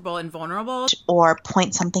comfortable and vulnerable, or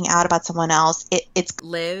point something out about someone else, it's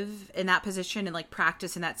live in that position and, like,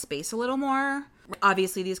 practice in that space a little more.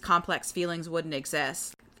 Obviously, these complex feelings wouldn't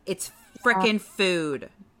exist. It's frickin' food.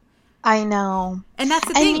 I know. And that's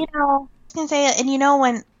the thing. And, I was going to say,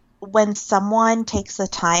 and when someone takes the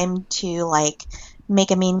time to, like, make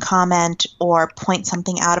a mean comment or point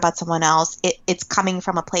something out about someone else, it's coming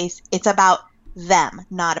from a place, it's about them,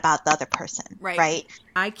 not about the other person. Right?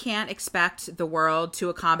 I can't expect the world to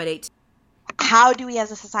accommodate. How do we as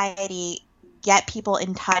a society get people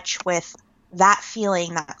in touch with that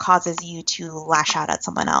feeling that causes you to lash out at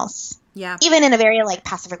someone else? Yeah. Even in a very, like,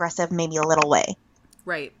 passive-aggressive, maybe a little way.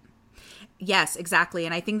 Right. Yes, exactly.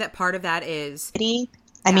 And I think that part of that is,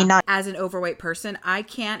 I mean, not as an overweight person, I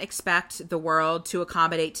can't expect the world to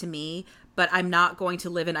accommodate to me, but I'm not going to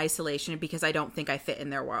live in isolation because I don't think I fit in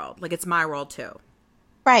their world. Like, it's my world too.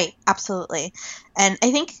 Right. Absolutely. And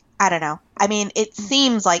I think, I don't know. I mean, it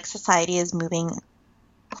seems like society is moving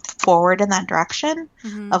forward in that direction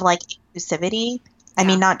of, like, inclusivity. I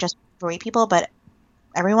mean, not just overweight people, but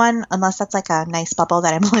everyone, unless that's, like, a nice bubble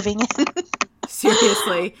that I'm living in.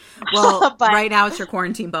 Seriously. Well, right now it's your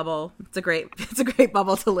quarantine bubble. It's a great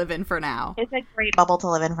bubble to live in for now. It's a great bubble to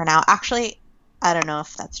live in for now. Actually, I don't know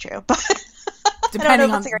if that's true, but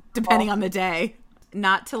depending on the day.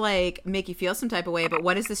 Not to, like, make you feel some type of way, but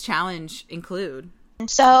what does this challenge include?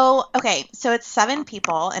 So it's 7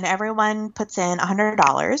 people and everyone puts in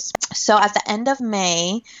 $100. So at the end of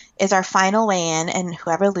May is our final weigh-in, and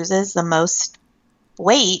whoever loses the most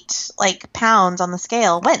weight, like, pounds on the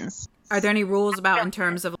scale, wins. Are there any rules about in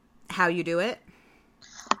terms of how you do it?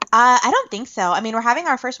 I don't think so. I mean, we're having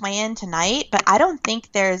our first weigh-in tonight, but I don't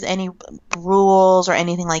think there's any rules or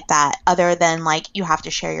anything like that other than, like, you have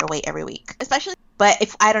to share your weight every week. But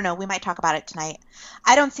if, I don't know, we might talk about it tonight.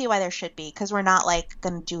 I don't see why there should be, because we're not, like,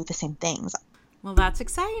 going to do the same things. Well, that's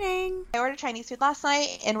exciting. I ordered Chinese food last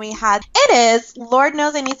night, and Lord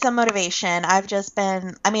knows I need some motivation. I've just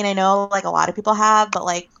been, I mean, I know, like, a lot of people have, but,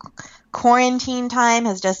 like, quarantine time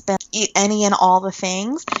has just been eat any and all the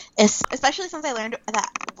things, especially since I learned that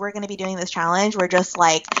we're going to be doing this challenge, we're just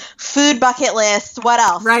like, food bucket list. What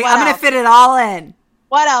else? Right. What I'm going to fit it all in.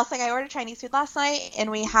 What else? Like, I ordered Chinese food last night,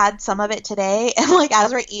 and we had some of it today. And, like,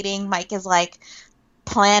 as we're eating, Mike is, like,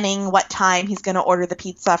 planning what time he's going to order the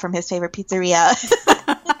pizza from his favorite pizzeria.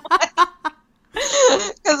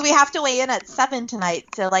 Because we have to weigh in at 7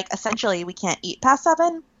 tonight. So, like, essentially, we can't eat past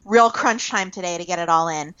 7. Real crunch time today to get it all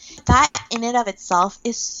in. That, in and of itself,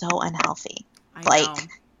 is so unhealthy. I know.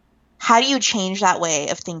 How do you change that way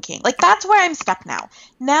of thinking? Like, that's where I'm stuck now.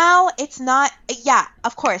 Now it's not, yeah,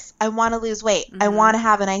 of course, I want to lose weight. I want to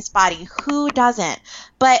have a nice body. Who doesn't?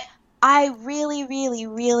 But I really, really,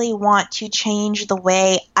 really want to change the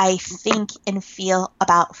way I think and feel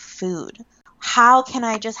about food. How can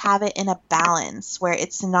I just have it in a balance where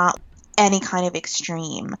it's not any kind of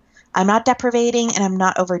extreme? I'm not deprivating and I'm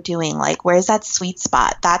not overdoing. Like, where's that sweet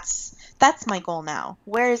spot? That's my goal now.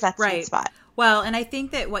 Where is that sweet spot? Well, and I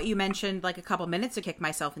think that what you mentioned like a couple minutes to kick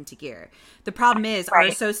myself into gear. The problem is our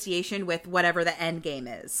association with whatever the end game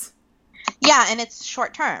is. Yeah, and it's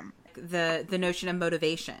short term. The notion of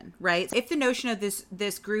motivation, right? If the notion of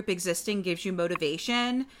this group existing gives you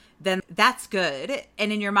motivation, then that's good.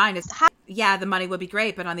 And in your mind, it's, yeah, the money would be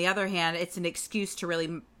great. But on the other hand, it's an excuse to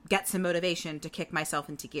really get some motivation to kick myself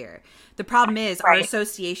into gear. The problem is our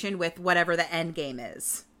association with whatever the end game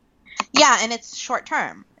is. Yeah, and it's short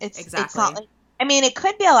term. It's not like, I mean, it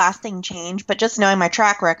could be a lasting change, but just knowing my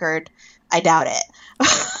track record, I doubt it.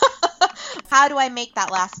 How do we make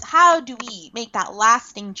that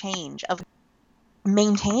lasting change of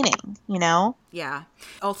maintaining, you know? Yeah.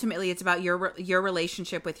 Ultimately, it's about your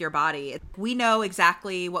relationship with your body. We know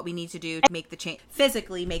exactly what we need to do to make the change,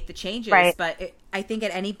 physically make the changes, but I think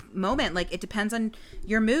at any moment, like, it depends on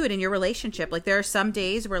your mood and your relationship. Like, there are some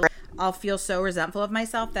days where I'll feel so resentful of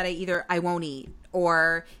myself that I won't eat,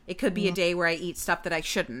 or it could be a day where I eat stuff that I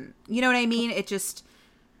shouldn't. You know what I mean? It just,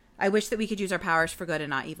 I wish that we could use our powers for good and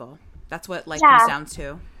not evil. That's what life comes down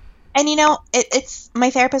to. And, you know, it's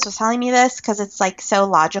my therapist was telling me this because it's, like, so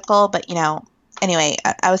logical. But, you know, anyway,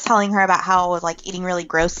 I was telling her about how I was, like, eating really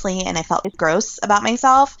grossly and I felt gross about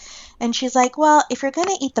myself. And she's like, well, if you're going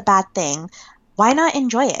to eat the bad thing, why not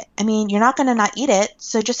enjoy it? I mean, you're not going to not eat it,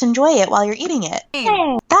 so just enjoy it while you're eating it. Hey,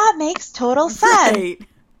 that makes total sense. Right.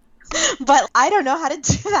 But I don't know how to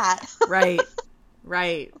do that. Right.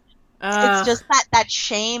 It's just that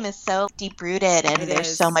shame is so deep-rooted and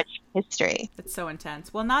there's so much history. It's so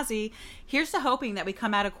intense. Well, Nazi, here's to hoping that we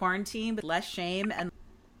come out of quarantine with less shame, and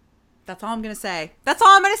that's all I'm going to say.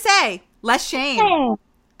 Less shame. Hey,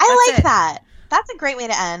 I like that. That's a great way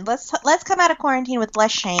to end. Let's come out of quarantine with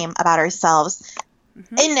less shame about ourselves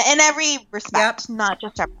in every respect, not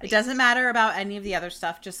just our bodies. It doesn't matter about any of the other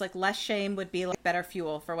stuff. Just like less shame would be like better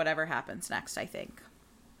fuel for whatever happens next, I think.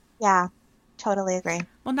 Yeah. Totally agree.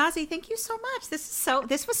 Well, Nazi, thank you so much. This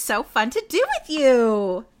was so fun to do with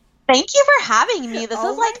you. Thank you for having me. This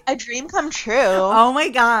is like a dream come true. Oh my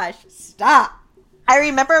gosh. Stop. I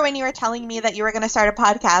remember when you were telling me that you were going to start a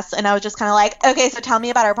podcast, and I was just kind of like, okay, so tell me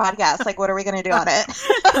about our podcast. Like, what are we going to do on it?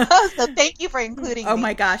 So thank you for including me. Oh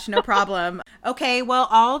my gosh, no problem. Okay, well,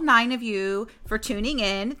 all 9 of you for tuning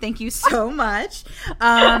in. Thank you so much.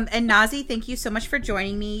 And Nazi, thank you so much for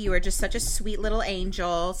joining me. You are just such a sweet little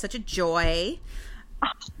angel, such a joy. Oh,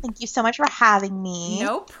 thank you so much for having me.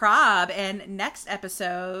 No prob. And next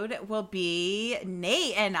episode will be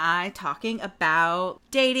Nate and I talking about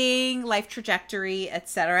dating, life trajectory,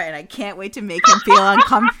 etc. And I can't wait to make him feel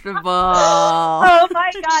uncomfortable. Oh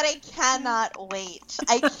my God, I cannot wait.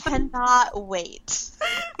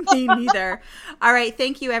 Me neither. All right.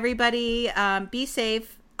 Thank you, everybody. Be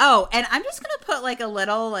safe. Oh, and I'm just going to put like a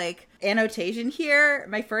little like annotation here.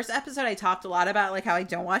 My first episode, I talked a lot about like how I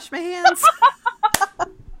don't wash my hands.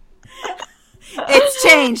 It's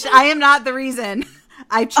changed. I am not the reason.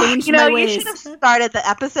 I've changed my ways. You should have started the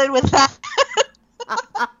episode with that.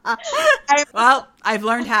 Well, I've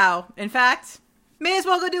learned how. In fact, may as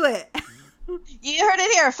well go do it. You heard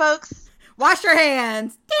it here, folks. Wash your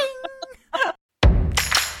hands. Ding.